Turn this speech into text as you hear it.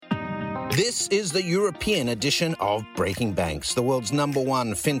This is the European edition of Breaking Banks, the world's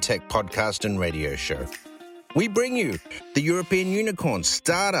 #1 fintech podcast and radio show. We bring you the European unicorns,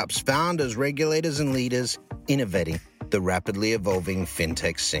 startups, founders, regulators, and leaders innovating the rapidly evolving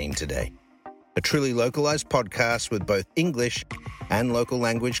fintech scene today. A truly localized podcast with both English and local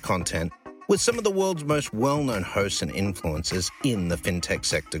language content, with some of the world's most well-known hosts and influencers in the fintech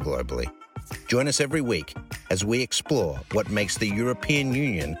sector globally. Join us every week as we explore what makes the European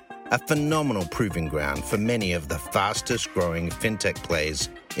Union a phenomenal proving ground for many of the fastest growing fintech players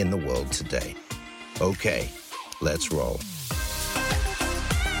in the world today. Okay, let's roll.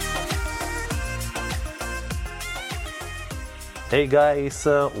 Hey guys,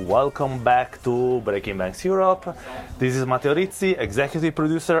 welcome back to Breaking Banks Europe. This is Matteo Rizzi, executive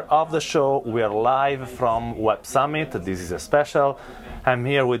producer of the show. We are live from WebSummit. This is a special. I'm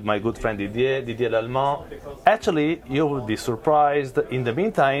here with my good friend Didier Lallemand. Actually, you will be surprised. In the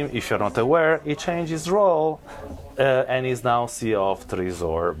meantime, if you're not aware, he changed his role and is now CEO of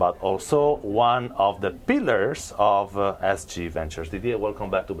Trésor, but also one of the pillars of SG Ventures. Didier, welcome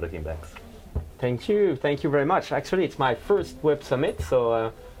back to Breaking Banks. Thank you very much. Actually, it's my first WebSummit,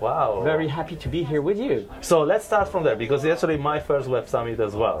 so wow, very happy to be here with you. So let's start from there, because it's actually my first WebSummit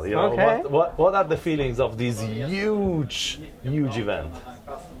as well. You know, okay. What are the feelings of this huge event?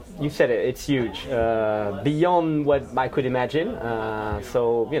 You said it, it's huge, beyond what I could imagine.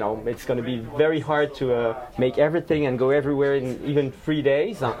 So, you know, it's going to be very hard to make everything and go everywhere in even 3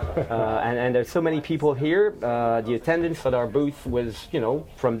 days. And there's so many people here. The attendance at our booth was, you know,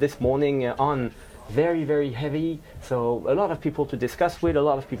 from this morning on, very, very heavy. So a lot of people to discuss with, a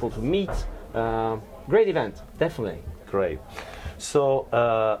lot of people to meet. Great event, definitely. Great. So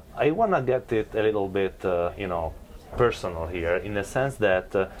I want to get it a little bit, personal here, in the sense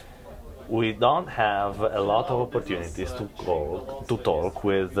that we don't have a lot of opportunities to talk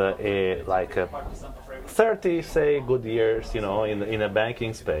with 30, say, good years, in a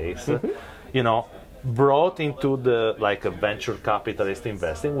banking space, brought into the a venture capitalist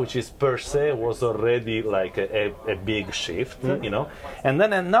investing, which is per se was already a big shift, and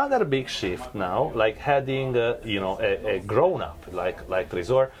then another big shift now, heading a grown up like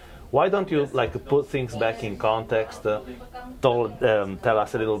Trésor. Why don't you put things back in context? Tell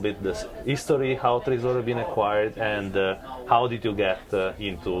us a little bit the history, how Trésor has been acquired, and how did you get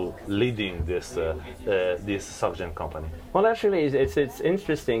into leading this SocGen company? Well, actually, it's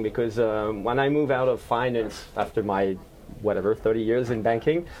interesting because when I moved out of finance after my 30 years in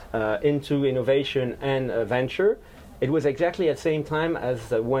banking into innovation and venture. It was exactly at the same time as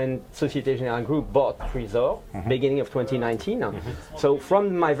when Société Générale Group bought Trésor, beginning of 2019. So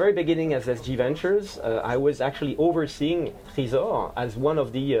from my very beginning as SG Ventures, I was actually overseeing Trésor as one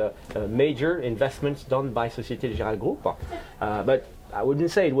of the major investments done by Société Générale Group. But I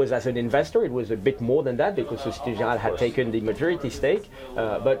wouldn't say it was as an investor, it was a bit more than that because Société Générale had taken the majority stake,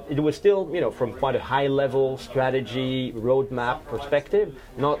 but it was still, from quite a high level strategy, roadmap perspective,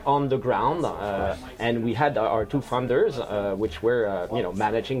 not on the ground. And we had our two founders, which were,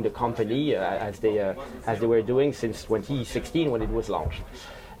 managing the company as they were doing since 2016 when it was launched.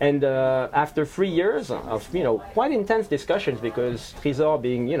 And after 3 years of quite intense discussions, because Trésor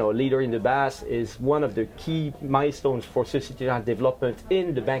being leader in the BaaS is one of the key milestones for Société Générale development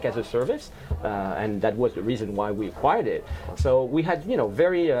in the bank as a service, and that was the reason why we acquired it. So we had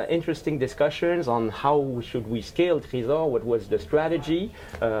very interesting discussions on how should we scale Trésor, what was the strategy,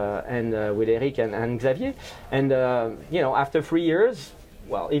 and with Eric and Xavier, and after 3 years.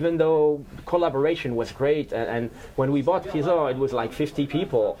 Well, even though collaboration was great, and when we bought Trésor, it was 50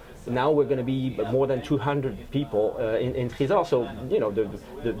 people. Now we're going to be more than 200 people in Trésor. So,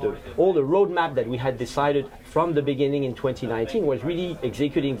 all the roadmap that we had decided from the beginning in 2019 was really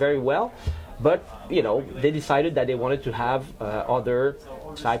executing very well. But, they decided that they wanted to have other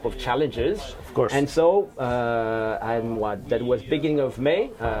type of challenges. Of course. And so, that was beginning of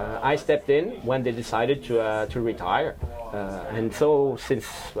May, I stepped in when they decided to retire. And so, since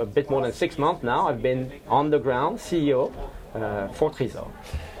a bit more than 6 months now, I've been on the ground, CEO for Trésor.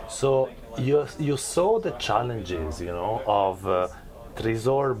 So, you saw the challenges, of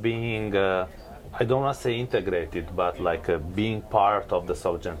Trésor being... I don't want to say integrated, but being part of the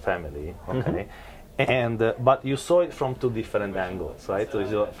SocGen family, okay? And but you saw it from two different angles, right?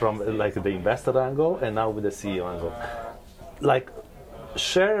 So from the investor angle and now with the CEO angle.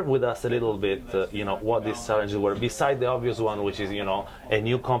 Share with us a little bit, what these challenges were, beside the obvious one, which is, a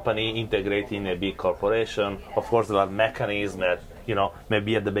new company integrating a big corporation. Of course, there are mechanisms that,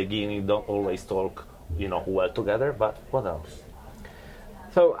 maybe at the beginning don't always talk, well together, but what else?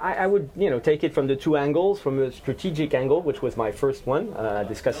 So I would, take it from the two angles. From the strategic angle, which was my first one,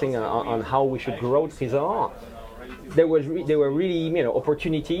 discussing on how we should grow Trésor. There were really,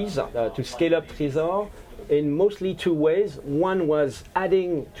 opportunities to scale up Trésor in mostly two ways. One was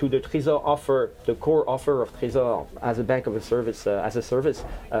adding to the Trésor offer, the core offer of Trésor as a bank of a service,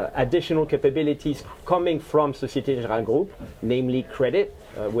 additional capabilities coming from Société Générale Group, namely credit,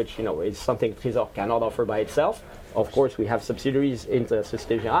 which is something Trésor cannot offer by itself. Of course, we have subsidiaries in the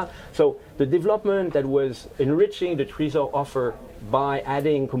Société Générale. So the development that was enriching the Trésor offer by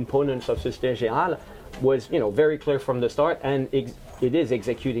adding components of Société Générale was, very clear from the start, and it is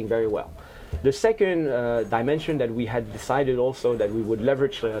executing very well. The second dimension that we had decided also that we would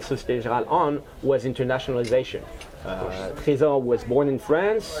leverage Société Générale on was internationalization. Trésor was born in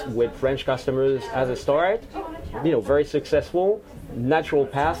France with French customers as a start, very successful. Natural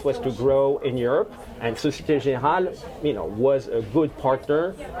path was to grow in Europe, and Société Générale, was a good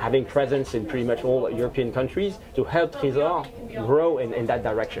partner, having presence in pretty much all European countries to help Trésor grow in that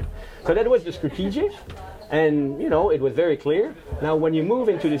direction. So that was the strategic. And, it was very clear. Now, when you move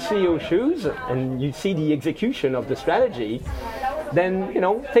into the CEO shoes and you see the execution of the strategy, then,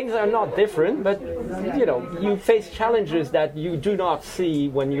 things are not different, but, you face challenges that you do not see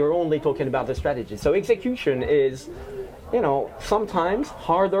when you're only talking about the strategy. So execution is, sometimes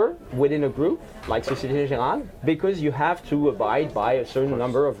harder within a group like Société Générale because you have to abide by a certain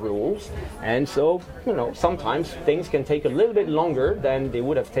number of rules. And so, sometimes things can take a little bit longer than they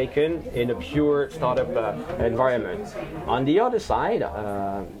would have taken in a pure startup environment. On the other side,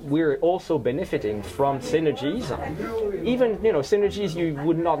 we're also benefiting from synergies, even, synergies you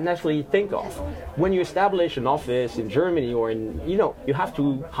would not naturally think of. When you establish an office in Germany or you have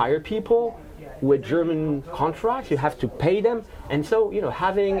to hire people with German contracts, you have to pay them. And so,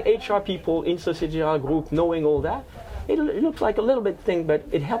 having HR people in Société Générale Group knowing all that, it looks like a little bit thing, but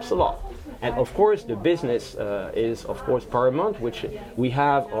it helps a lot. And of course, the business is, of course, paramount, which we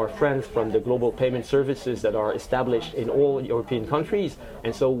have our friends from the global payment services that are established in all European countries.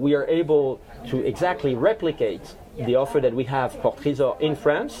 And so we are able to exactly replicate the offer that we have for Trésor in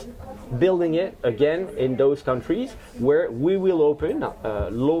France, building it again in those countries where we will open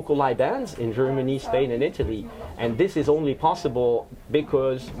local IBANs in Germany, Spain, and Italy. And this is only possible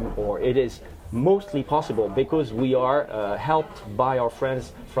because, or it is mostly possible because we are helped by our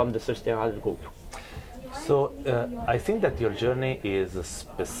friends from the Société Générale Group. So I think that your journey is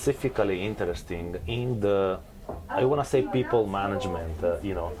specifically interesting in the, I want to say, people management,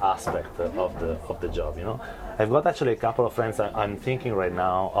 aspect of the job. I've got actually a couple of friends. I'm thinking right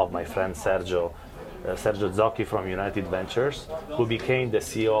now of my friend Sergio Zocchi from United Ventures, who became the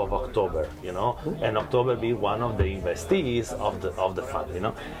CEO of October. And October being one of the investees of the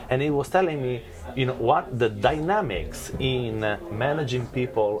fund. And he was telling me, what the dynamics in managing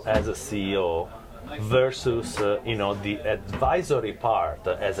people as a CEO versus the advisory part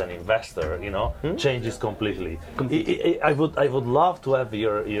as an investor changes completely. I would love to have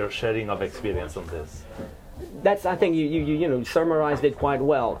your sharing of experience on this. That's, I think you summarized it quite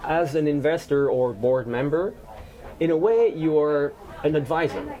well. As an investor or board member, in a way you're an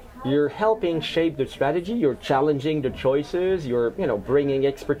advisor. You're helping shape the strategy, you're challenging the choices, you're bringing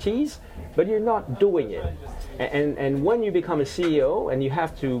expertise, but you're not doing it. And when you become a CEO and you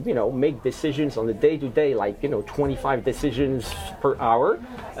have to, make decisions on the day-to-day, like, 25 decisions per hour,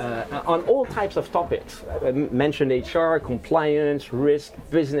 on all types of topics. I mentioned HR, compliance, risk,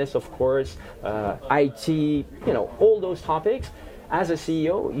 business, of course, IT, all those topics. As a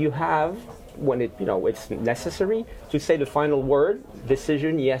CEO, you have, when it's necessary, to say the final word,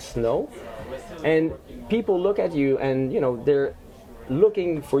 decision, yes, no. And people look at you and, they're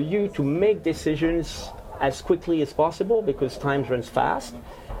looking for you to make decisions as quickly as possible because time runs fast,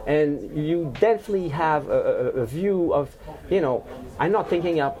 and you definitely have a view of, I'm not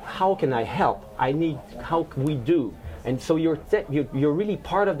thinking of how can I help, I need how can we do. And so you're really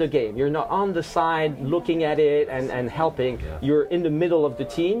part of the game. You're not on the side looking at it and helping. You're in the middle of the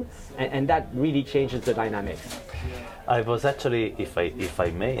team, and that really changes the dynamics. I was actually, if I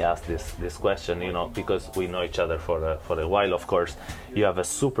may ask this question, because we know each other for a while, of course, you have a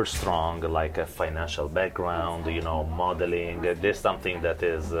super strong a financial background, modeling. There's something that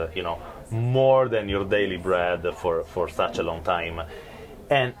is, more than your daily bread for such a long time.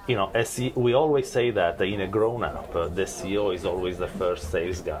 And, we always say that in a grown-up, the CEO is always the first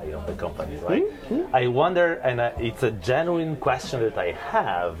sales guy of the company, right? Mm-hmm. I wonder, and it's a genuine question that I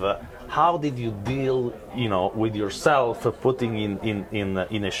have, how did you deal, with yourself putting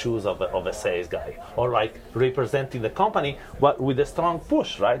in the shoes of a sales guy, or representing the company, but with a strong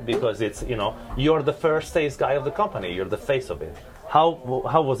push, right? Because it's, you're the first sales guy of the company, you're the face of it.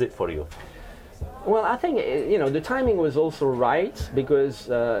 How was it for you? Well, I think the timing was also right because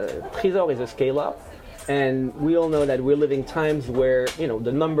Trésor is a scale-up, and we all know that we're living times where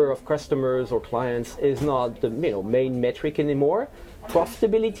the number of customers or clients is not the main metric anymore.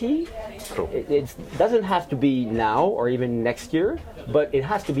 Profitability, it doesn't have to be now or even next year, but it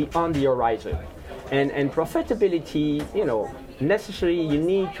has to be on the horizon. And profitability, necessarily you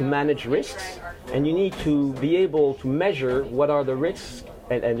need to manage risks, and you need to be able to measure what are the risks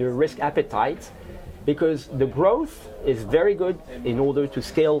and your risk appetite, because the growth is very good in order to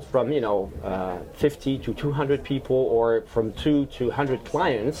scale from 50 to 200 people or from 2 to 100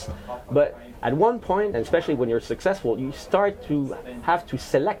 clients. But at one point, and especially when you're successful, you start to have to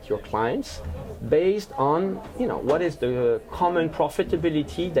select your clients based on what is the common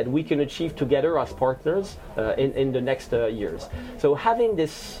profitability that we can achieve together as partners in the next years. So having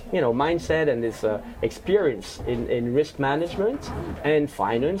this mindset and this experience in risk management and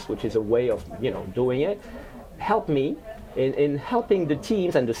finance, which is a way of doing it, helped me in helping the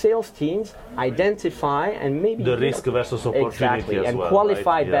teams and the sales teams identify and maybe the risk versus opportunity exactly, as and well,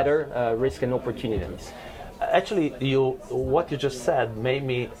 qualify right? better risk and opportunities. Actually, what you just said made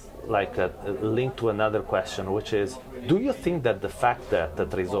me link to another question, which is, do you think that the fact that the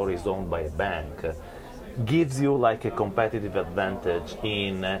Trésor is owned by a bank gives you a competitive advantage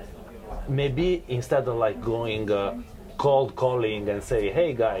in maybe instead of going cold calling and say,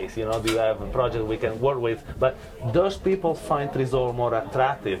 hey guys, do you have a project we can work with? But those people find Trésor more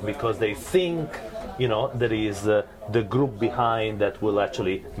attractive because they think there is the group behind that will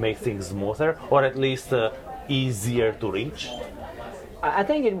actually make things smoother, or at least easier to reach. I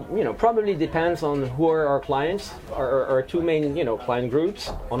think it probably depends on who are our clients. Our two main client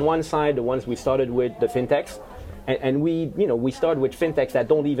groups. On one side, the ones we started with, the fintechs, and we start with fintechs that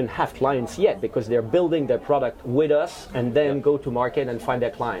don't even have clients yet because they're building their product with us and then go to market and find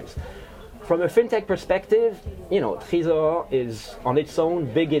their clients. From a fintech perspective, Trésor is on its own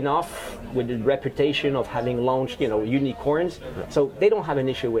big enough with the reputation of having launched unicorns, so they don't have an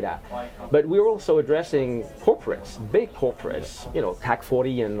issue with that. But we're also addressing corporates, big corporates, CAC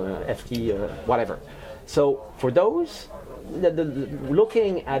 40 and FT whatever. So for those,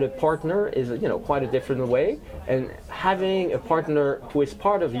 looking at a partner is quite a different way, and having a partner who is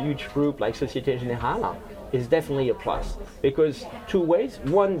part of a huge group like Société Générale is definitely a plus, because two ways.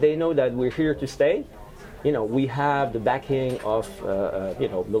 One, they know that we're here to stay. We have the backing of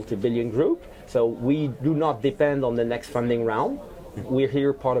multi-billion group, so we do not depend on the next funding round. We're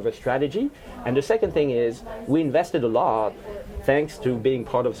here part of a strategy. And the second thing is we invested a lot, thanks to being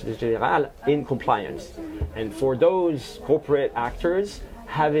part of Société Générale, in compliance. And for those corporate actors,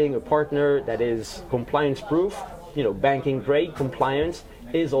 having a partner that is compliance proof, banking grade compliance,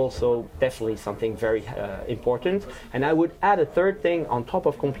 is also definitely something very important. And I would add a third thing on top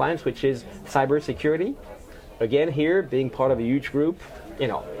of compliance, which is cybersecurity. Again, here, being part of a huge group,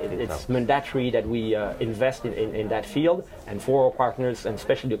 it's mandatory that we invest in that field. And for our partners, and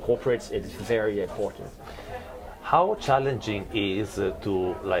especially the corporates, it's very important. How challenging is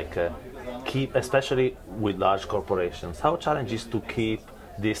to keep, especially with large corporations, how challenging is to keep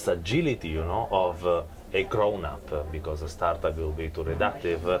this agility, of a grown-up, because a startup will be too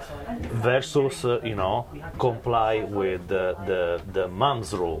reductive, versus comply with the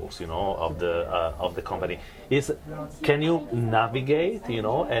mom's rules, of the company. Can you navigate,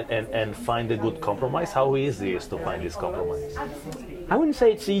 and find a good compromise? How easy is to find this compromise? I wouldn't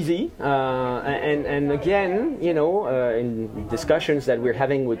say it's easy, and again, in discussions that we're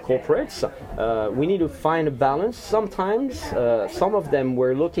having with corporates, we need to find a balance. Sometimes, some of them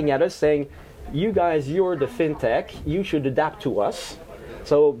were looking at us saying, you guys, you're the fintech, you should adapt to us.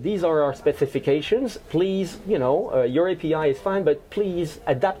 So these are our specifications. Please, your API is fine, but please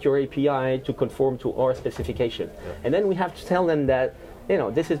adapt your API to conform to our specification. Yeah. And then we have to tell them that,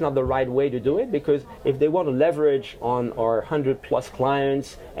 this is not the right way to do it, because if they want to leverage on our 100 plus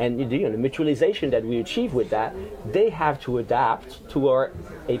clients and the mutualization that we achieve with that, they have to adapt to our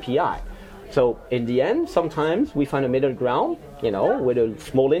API. So in the end, sometimes we find a middle ground, with a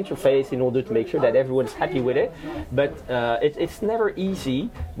small interface in order to make sure that everyone's happy with it. But it's never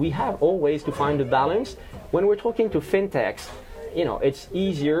easy. We have always to find a balance. When we're talking to fintechs, it's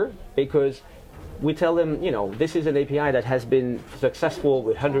easier because we tell them, this is an API that has been successful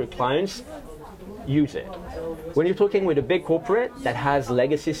with 100 clients, use it. When you're talking with a big corporate that has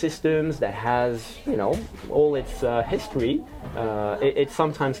legacy systems, that has, all its history, it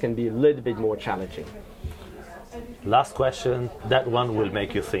sometimes can be a little bit more challenging. Last question, that one will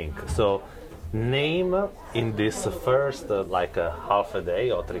make you think. So, name in this first half a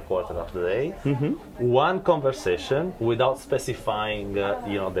day or 3/4 of the day, one conversation without specifying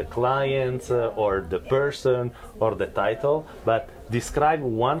the client or the person or the title, but describe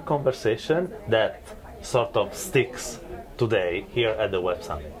one conversation that sort of sticks today here at the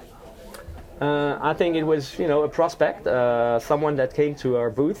WebSummit. I think it was, a prospect, someone that came to our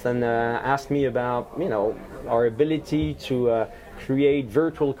booth and asked me about, our ability to create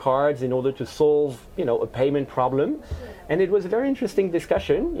virtual cards in order to solve, a payment problem. And it was a very interesting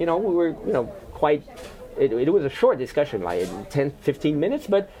discussion. We were, quite, it was a short discussion, like 10, 15 minutes,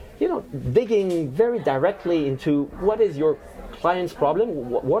 but, digging very directly into what is your client's problem,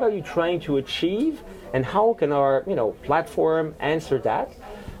 what are you trying to achieve, and how can our, platform answer that.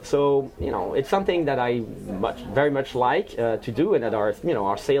 So, it's something that I very much like to do, and that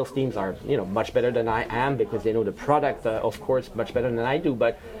our sales teams are, much better than I am, because they know the product, of course, much better than I do.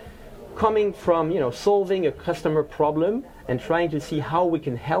 But coming from, solving a customer problem and trying to see how we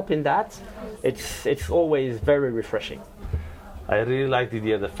can help in that, it's always very refreshing. I really like the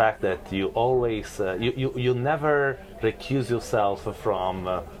idea, the fact that you always, you never recuse yourself from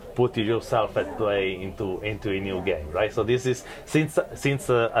putting yourself at play into a new game, right? So this is since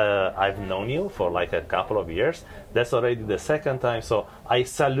I've known you for like a couple of years. That's already the second time. So I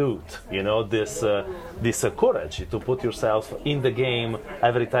salute, this courage to put yourself in the game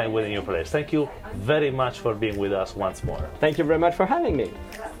every time with a new player. Thank you very much for being with us once more. Thank you very much for having me.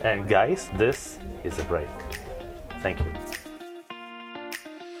 And guys, this is a break. Thank you.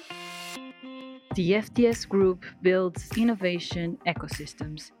 The FTS Group builds innovation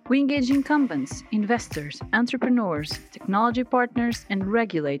ecosystems. We engage incumbents, investors, entrepreneurs, technology partners, and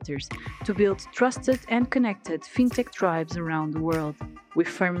regulators to build trusted and connected fintech tribes around the world. We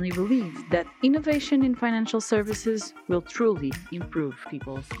firmly believe that innovation in financial services will truly improve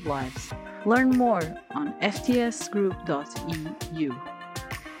people's lives. Learn more on ftsgroup.eu.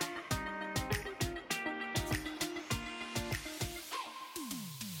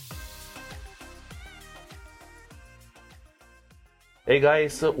 Hey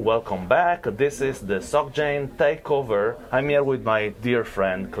guys, welcome back. This is the SocGen Takeover. I'm here with my dear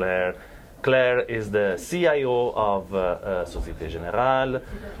friend Claire. Claire is the CIO of Société Générale.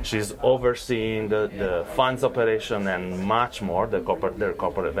 She's overseeing the funds operation and much more, their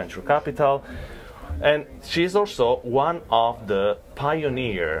corporate venture capital. And she's also one of the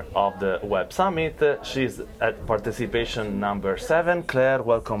pioneer of the WebSummit. She's at participation number 7. Claire,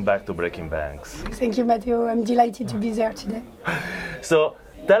 welcome back to Breaking Banks. Thank you, Matteo. I'm delighted to be there today. So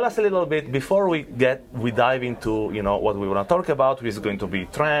tell us a little bit, before we dive into what we want to talk about, which is going to be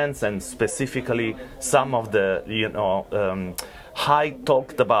trends and specifically some of the high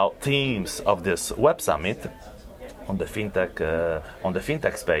talked about themes of this WebSummit on the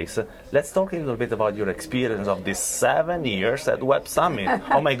fintech space. Let's talk a little bit about your experience of these 7 years at WebSummit.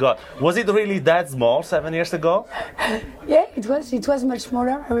 Oh my God, was it really that small 7 years ago? Yeah, it was much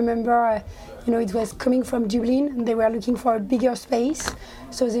smaller. I remember, it was coming from Dublin, and they were looking for a bigger space.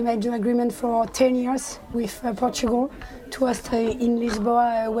 So they made an agreement for 10 years with Portugal to host in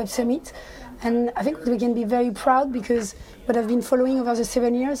Lisboa WebSummit. And I think we can be very proud, because what I've been following over the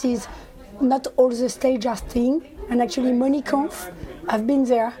 7 years is not all the stages are staying. And actually, MoneyConf, I've been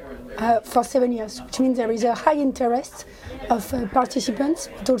there for 7 years, which means there is a high interest of participants,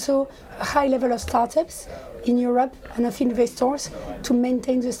 but also a high level of startups in Europe and of investors to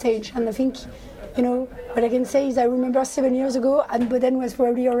maintain the stage. And I think, what I can say is I remember 7 years ago, and Boden was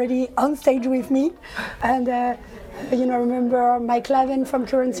probably already on stage with me. And, I remember Mike Laven from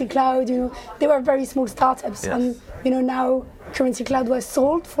Currency Cloud, they were very small startups. Yes. And, now Currency Cloud was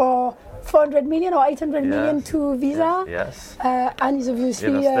sold for 400 million or 800 million to Visa. Yes. And is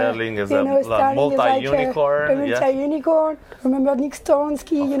obviously Sterling is a Sterling multi-unicorn. Is like a multi-unicorn. Remember Nick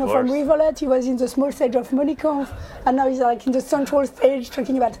Storonsky, from Revolut, he was in the small stage of MoneyConf, and now he's like in the central stage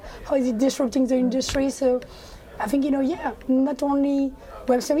talking about how is it disrupting the industry. So I think, not only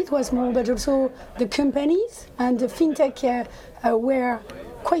WebSummit was small, but also the companies and the fintech were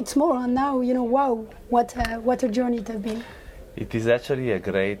quite small, and now, wow, what a journey it has been. It is actually a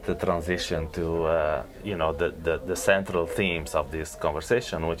great transition to the central themes of this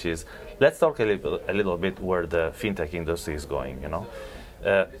conversation, which is, let's talk a little bit where the fintech industry is going.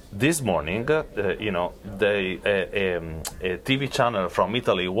 This morning, a TV channel from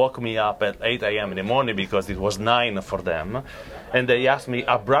Italy woke me up at 8 a.m. in the morning because it was 9 for them, and they asked me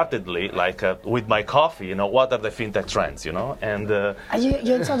abruptly, with my coffee, what are the fintech trends, and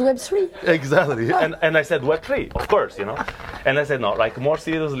you answered Web3. Exactly, and I said Web3, of course, and I said no, more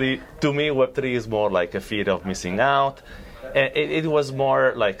seriously, to me Web3 is more like a fear of missing out. It was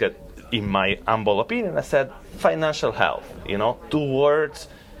more like in my humble opinion, I said financial health. 2 words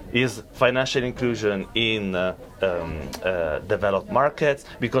is financial inclusion in developed markets,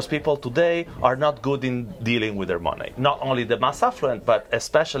 because people today are not good in dealing with their money. Not only the mass affluent, but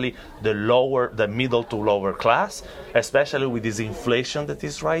especially the middle to lower class, especially with this inflation that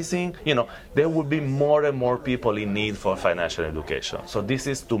is rising. There will be more and more people in need for financial education. So this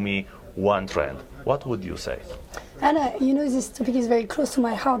is, to me, one trend. What would you say? And this topic is very close to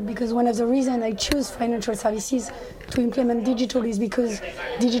my heart, because one of the reasons I choose financial services to implement digital is because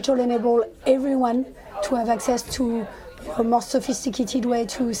digital enable everyone to have access to a more sophisticated way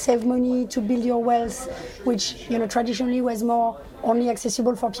to save money, to build your wealth, which traditionally was more only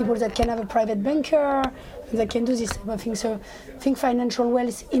accessible for people that can have a private banker, that can do this type of thing. So I think financial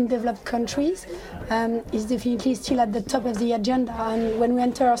wealth in developed countries is definitely still at the top of the agenda. And when we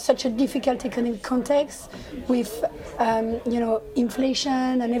enter such a difficult economic context with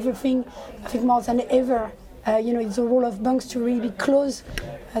inflation and everything, I think more than ever, it's the role of banks to really be close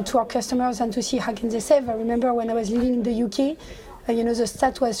to our customers and to see how can they save. I remember when I was living in the UK, the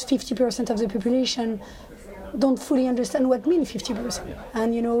stat was 50% of the population don't fully understand what means 50%.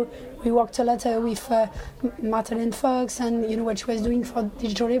 And we worked a lot with Martin and Fox, and what she was doing for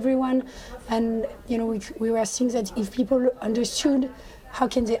Digital Everyone, and we were seeing that if people understood how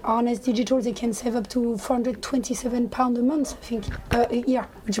can they harness digital, they can save up to £427 a month, I think, a year,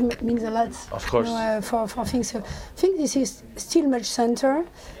 which means a lot. Of course. For things. So I think this is still much center.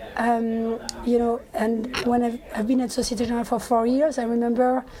 And when I've been at Société Générale for 4 years, I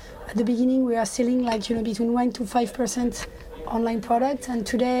remember at the beginning we are selling between 1 to 5% online products, and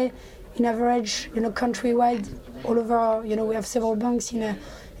today, in average, countrywide, all over, we have several banks in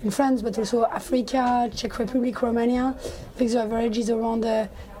France, but also Africa, Czech Republic, Romania. I think the average is around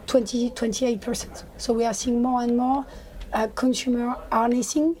 28%. So we are seeing more and more consumer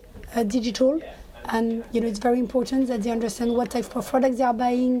harnessing digital. And it's very important that they understand what type of products they are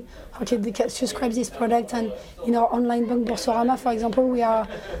buying, how can they subscribe this product. And in our online bank Boursorama, for example, we are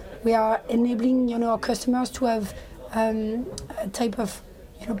enabling our customers to have a type of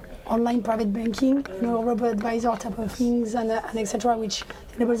online private banking, robo-advisor type of things, and etc., which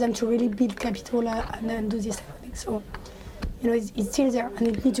enables them to really build capital and do this type of thing. So it's still there, and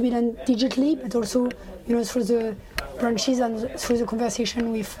it needs to be done digitally, but also through the branches and through the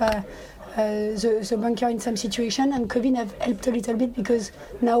conversation with the banker in some situation. And COVID have helped a little bit, because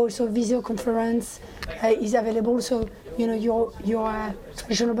now also video conference is available, so your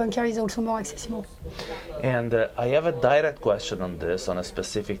traditional banker is also more accessible. And I have a direct question on this, on a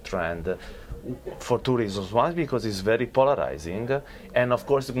specific trend, for 2 reasons. One, because it's very polarizing, and of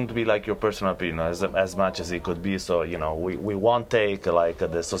course it's going to be like your personal opinion as much as it could be. So we won't take like the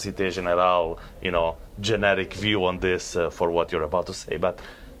Société Générale generic view on this for what you're about to say, but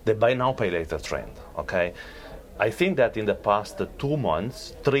the buy now pay later trend. Okay, I think that in the past 2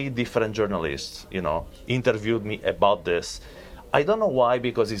 months, 3 different journalists interviewed me about this. I don't know why,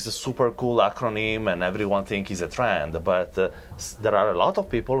 because it's a super cool acronym and everyone thinks it's a trend, but there are a lot of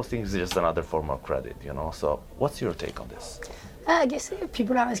people who think it's just another form of credit, So what's your take on this? I guess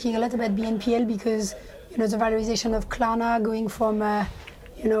people are asking a lot about BNPL, because the valorization of Klarna going from what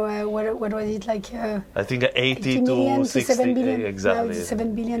was it, like I think 80 million to 60 7 billion. Exactly. Now it's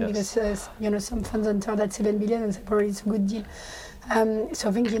 7 billion, yes. Because some funds enter that 7 billion, and probably it's a good deal. So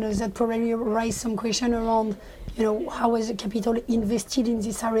I think that probably raised some question around how was the capital invested in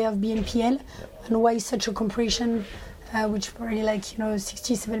this area of BNPL, and why such a compression, which probably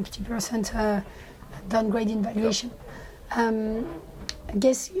 60-70% downgrade in valuation. I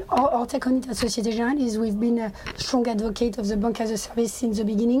guess our take on it at Société Générale is we've been a strong advocate of the bank as a service since the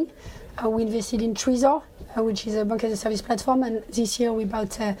beginning. We invested in Trezor, which is a bank as a service platform, and this year we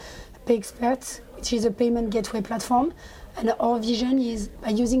bought PayExpert, which is a payment gateway platform. And our vision is, by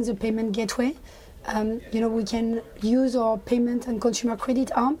using the payment gateway, we can use our payment and consumer credit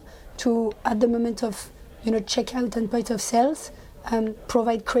arm to, at the moment of checkout and point of sales,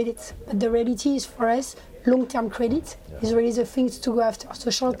 provide credit. But the reality is, for us, long-term credit is really the things to go after.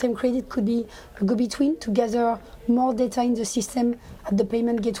 So short-term credit could be a go-between to gather more data in the system at the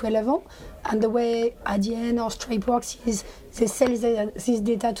payment gateway level. And the way ADN or Stripe works is they sell this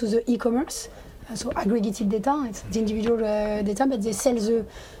data to the e-commerce. So aggregated data, it's the individual data, but they sell the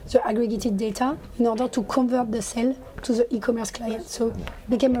aggregated data in order to convert the sale to the e-commerce client. So it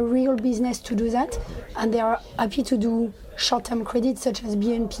became a real business to do that, and they are happy to do short-term credit such as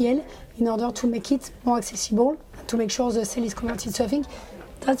BNPL in order to make it more accessible, to make sure the sale is converted. So I think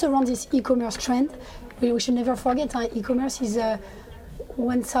that's around this e-commerce trend. We should never forget e-commerce is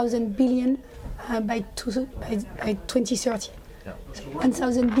 1,000 billion by 2030. So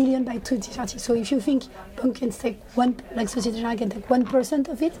 1,000 billion by 2030. So if you think bank can take Société Générale can take 1%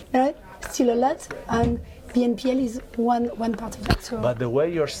 of it, right? Still a lot, and BNPL is one part of that. So. But the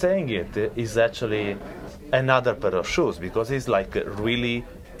way you're saying it is actually another pair of shoes, because it's like really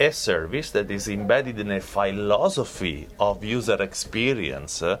a service that is embedded in a philosophy of user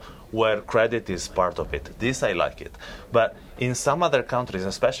experience where credit is part of it. This I like it. But in some other countries,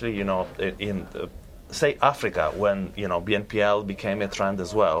 especially in say Africa, when BNPL became a trend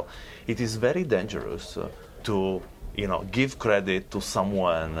as well, it is very dangerous to give credit to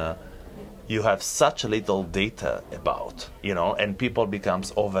someone you have such little data about, and people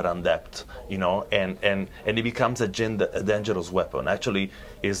becomes over-indebted, and it becomes a dangerous weapon. Actually,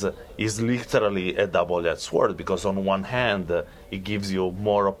 is literally a double-edged sword, because on one hand, it gives you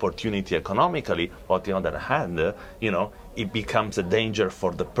more opportunity economically, but on the other hand, it becomes a danger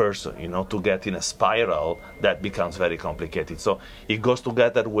for the person, to get in a spiral that becomes very complicated. So it goes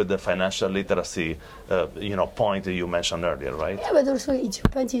together with the financial literacy, point that you mentioned earlier, right? Yeah, but also your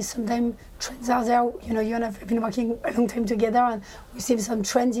point is sometimes trends are there. You and I have been working a long time together, and we've seen some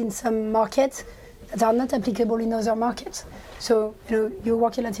trends in some markets that are not applicable in other markets. So, you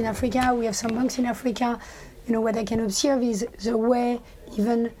work in Latin Africa, we have some banks in Africa. What I can observe is the way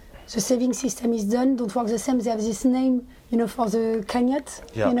even the saving system is done don't work the same. They have this name, for the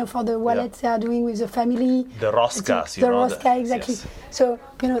cagnotte, for the wallet they are doing with the family. The Roscas, The Rosca, exactly. Yes. So,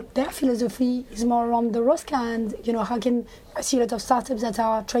 their philosophy is more around the Rosca, and, how can I see a lot of startups that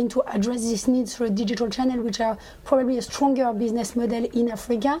are trying to address these needs through a digital channel, which are probably a stronger business model in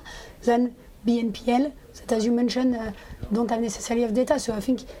Africa than BNPL, that, as you mentioned, don't have necessarily have data. So I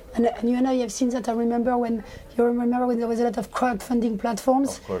think, and you and I have seen that. I remember when there was a lot of crowdfunding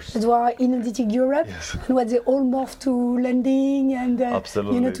platforms that were inundating Europe, yes. and what they all morphed to lending and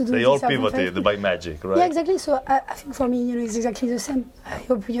absolutely, to do they all pivoted by magic, right? Yeah, exactly. So I think for me, it's exactly the same. I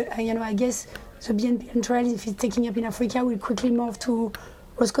hope I guess the BNPL trail, if it's taking up in Africa, will quickly move to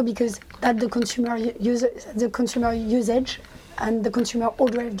Roscoe, because that's the consumer usage, and the consumer all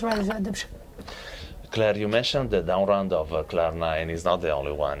drive adoption. Claire, you mentioned the down round of Klarna, and it's not the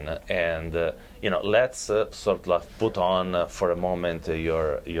only one. And let's sort of put on for a moment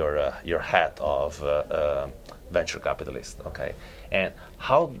your hat of venture capitalist, okay? And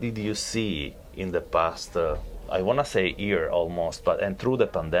how did you see in the past, I want to say year almost, and through the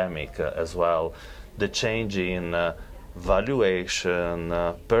pandemic as well, the change in valuation,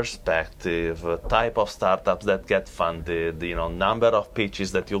 perspective, type of startups that get funded, number of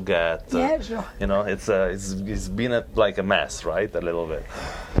pitches that you get. Yeah, sure. It's been like a mess, right? A little bit.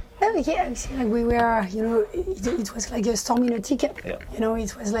 Yeah, I see, like we were, it was like a storm in a teacup. Yeah.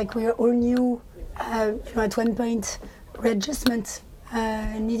 It was like we all knew, at one point, readjustment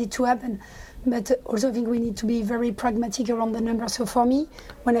needed to happen. But also I think we need to be very pragmatic around the numbers. So for me,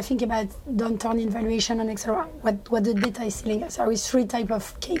 when I think about downturn in valuation and etc., what the data is telling us, there is three types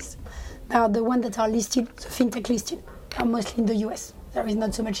of cases. There are the ones that are listed, the fintech listed, are mostly in the US. There is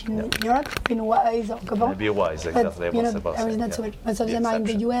not so much in Europe, in Wise or Coupon. Maybe Wise, exactly. There is not so much. Most of them are in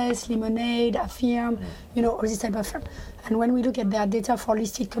the US, Lemonade, Affirm, all this type of firm. And when we look at their data for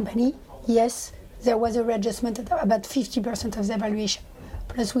listed company, yes, there was a readjustment at about 50% of their valuation.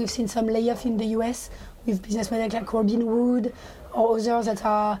 Plus, we've seen some layoff in the US with business models like Robinhood or others that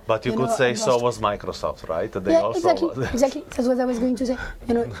are. But you could say so was Microsoft, right? They exactly. That's what I was going to say.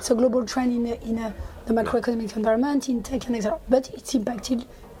 It's a global trend in the macroeconomic environment, in tech and etc. But it's impacted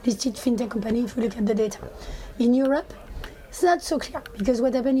listed fintech company if you look at the data. In Europe, it's not so clear, because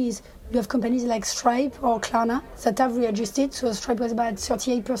what happened is you have companies like Stripe or Klarna that have readjusted. So Stripe was about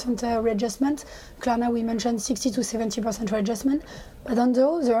 38% readjustment. Klarna, we mentioned 60 to 70% readjustment. But on the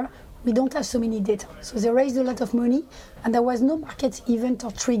other, we don't have so many data. So they raised a lot of money, and there was no market event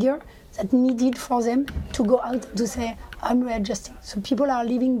or trigger that needed for them to go out to say, I'm readjusting. So people are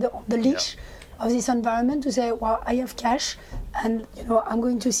leaving the leash of this environment to say, well, I have cash, and I'm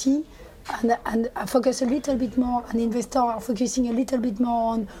going to see. And I focus a little bit more, and investors are focusing a little bit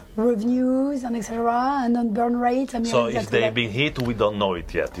more on revenues and etc. and on burn rate. So if they've been hit, we don't know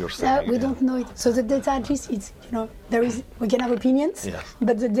it yet, you're saying? We don't know it. So the data, at least, it's, we can have opinions,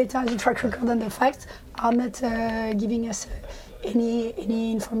 but the data, the track record and the facts are not giving us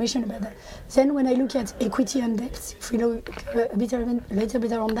any information about that. Then when I look at equity and debt, if we look a little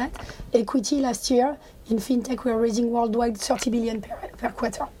bit around that, equity last year in fintech, we are raising worldwide 30 billion per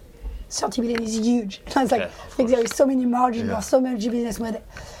quarter. 30 billion is huge. It's like, there is so many margins or so much business model.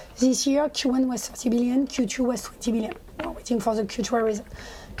 This year, Q1 was 30 billion, Q2 was 20 billion. We're waiting for the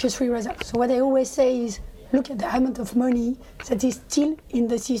Q3 result. So what I always say is, look at the amount of money that is still in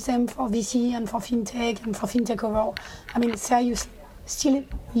the system for VC and for fintech and for fintech overall. I mean, seriously, still a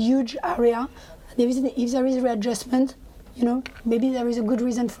huge area. And if there is readjustment, maybe there is a good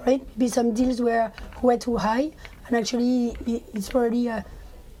reason for it. Maybe some deals were too high, and actually it's probably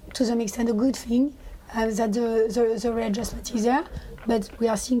to some extent a good thing that the readjustment is there. But we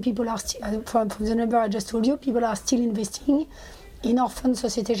are seeing people are still, from the number I just told you, people are still investing in our fund,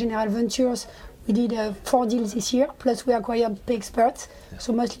 Société Générale Ventures. We did 4 deals this year, plus we acquired experts.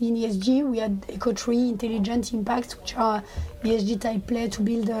 So mostly in ESG, we had Ecotree, Intelligent Impact, which are ESG type play to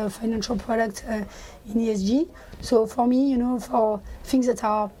build a financial product in ESG. So for me, for things that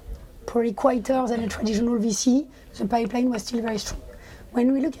are probably quieter than a traditional VC, the pipeline was still very strong.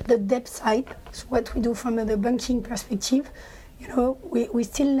 When we look at the debt side, so what we do from the banking perspective, we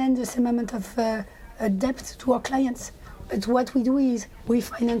still lend the same amount of debt to our clients. But what we do is we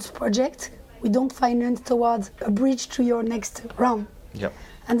finance projects. We don't finance towards a bridge to your next round. Yep.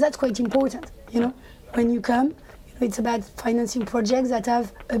 And that's quite important. When you come, it's about financing projects that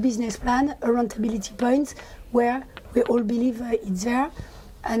have a business plan, a rentability point, where we all believe it's there.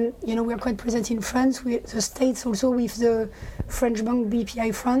 And we're quite present in France. The States also, with the French bank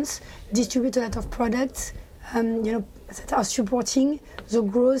BPI France, distribute a lot of products that are supporting the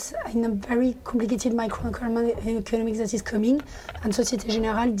growth in a very complicated microeconomics that is coming. And Société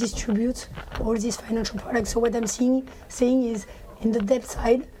Générale distributes all these financial products. So what I'm saying is, in the debt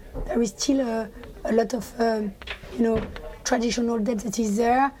side, there is still a lot of traditional debt that is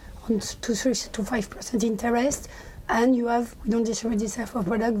there on 3 to 5% interest. And we don't distribute this type of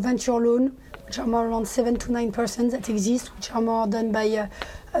product, venture loan, which are more around 7 to 9% that exist, which are more done by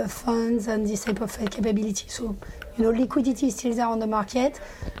funds and this type of capability. So, liquidity is still there on the market.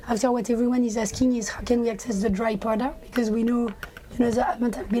 After, what everyone is asking is how can we access the dry powder? Because we know, the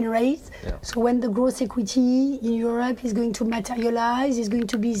amount have been raised. Yeah. So when the growth equity in Europe is going to materialize, is going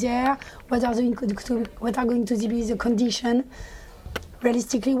to be there, what are going to be the condition?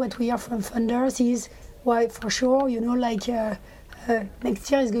 Realistically, what we hear from funders is, why, for sure, next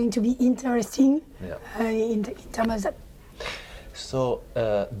year is going to be interesting in terms of that. So,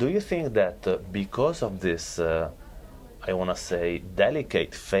 do you think that because of this, I want to say,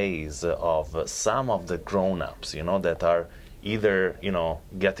 delicate phase of some of the grown-ups, that are either,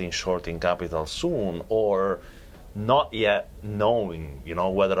 getting short in capital soon or not yet knowing,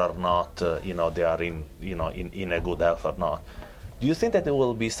 whether or not, they are in a good health or not, do you think that there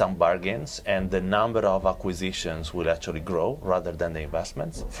will be some bargains and the number of acquisitions will actually grow rather than the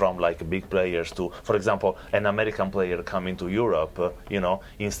investments from big players to, for example, an American player coming to Europe,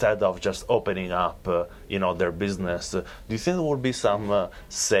 instead of just opening up, their business? Do you think there will be some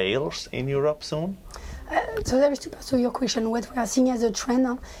sales in Europe soon? So there is two parts to your question. What we are seeing as a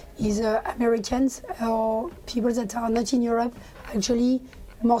trend is Americans or people that are not in Europe actually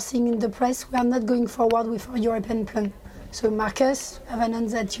more seeing in the press, we are not going forward with our European plan. So Marcus have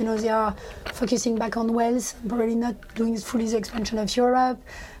announced that they are focusing back on wealth, probably not doing fully the expansion of Europe.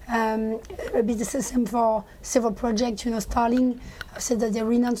 A bit the same for several projects. Starling have said that they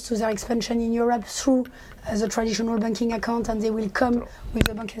renounced to their expansion in Europe through the traditional banking account, and they will come with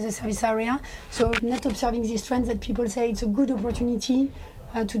the bank as a service area. So not observing these trends that people say it's a good opportunity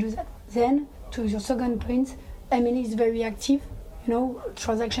to do that. Then, to your second point, M&A is very active.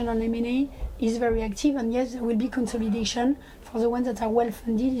 Transaction on M&A is very active, and yes, there will be consolidation for the ones that are well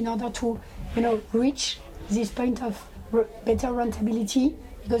funded in order to, reach this point of better rentability,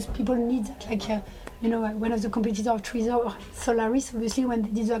 because people need that. One of the competitors of Trezor, Solaris, obviously, when they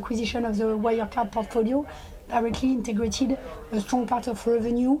did the acquisition of the Wirecard portfolio, directly integrated a strong part of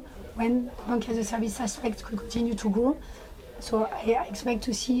revenue when bank as a service aspect could continue to grow. So I expect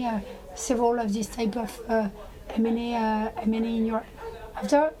to see several of these type of M&A in Europe.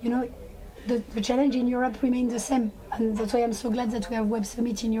 After, the challenge in Europe remains the same, and that's why I'm so glad that we have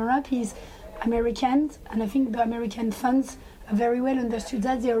WebSummit in Europe. Is Americans, and I think the American funds have very well understood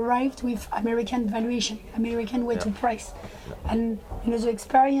that they arrived with American valuation, American way to price, and the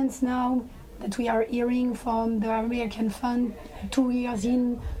experience now that we are hearing from the American fund 2 years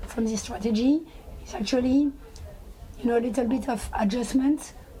in from this strategy is actually, a little bit of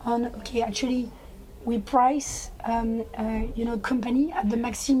adjustment on actually. We price, company at the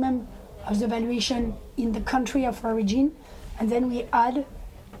maximum of the valuation in the country of origin, and then we add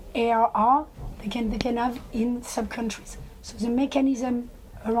ARR they can have in sub-countries. So the mechanism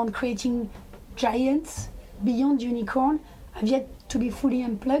around creating giants beyond unicorn have yet to be fully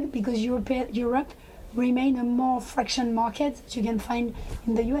unplugged, because Europe remain a more fraction market that you can find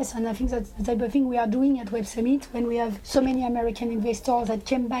in the US. And I think that's the type of thing we are doing at WebSummit when we have so many American investors that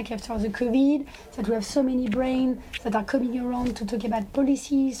came back after the COVID, that we have so many brains that are coming around to talk about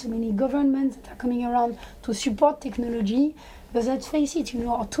policies, so many governments that are coming around to support technology. Because let's face it,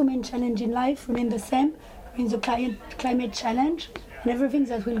 our two main challenges in life remain the same, the climate challenge and everything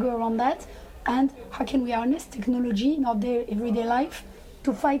that will go around that, and how can we harness technology in our everyday life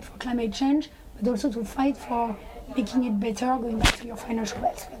to fight for climate change, but also to fight for making it better, going back to your financial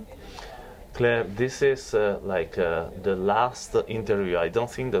wealth. Claire, this is the last interview. I don't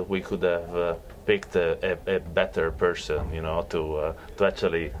think that we could have picked a better person, to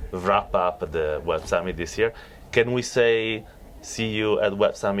actually wrap up the Web Summit this year. Can we say see you at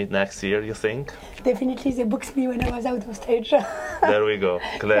Web Summit next year, you think? Definitely, they booked me when I was out of stage. There we go.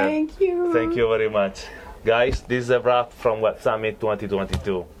 Claire. Thank you. Thank you very much. Guys, this is a wrap from Web Summit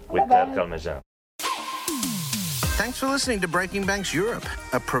 2022 with Claire Calmejean. Thanks for listening to Breaking Banks Europe,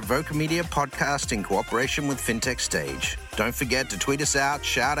 a Provoke Media podcast in cooperation with FinTech Stage. Don't forget to tweet us out,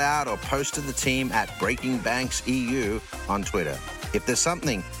 shout out, or post to the team at Breaking Banks EU on Twitter. If there's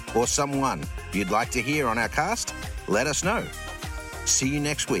something or someone you'd like to hear on our cast, let us know. See you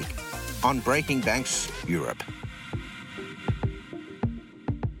next week on Breaking Banks Europe.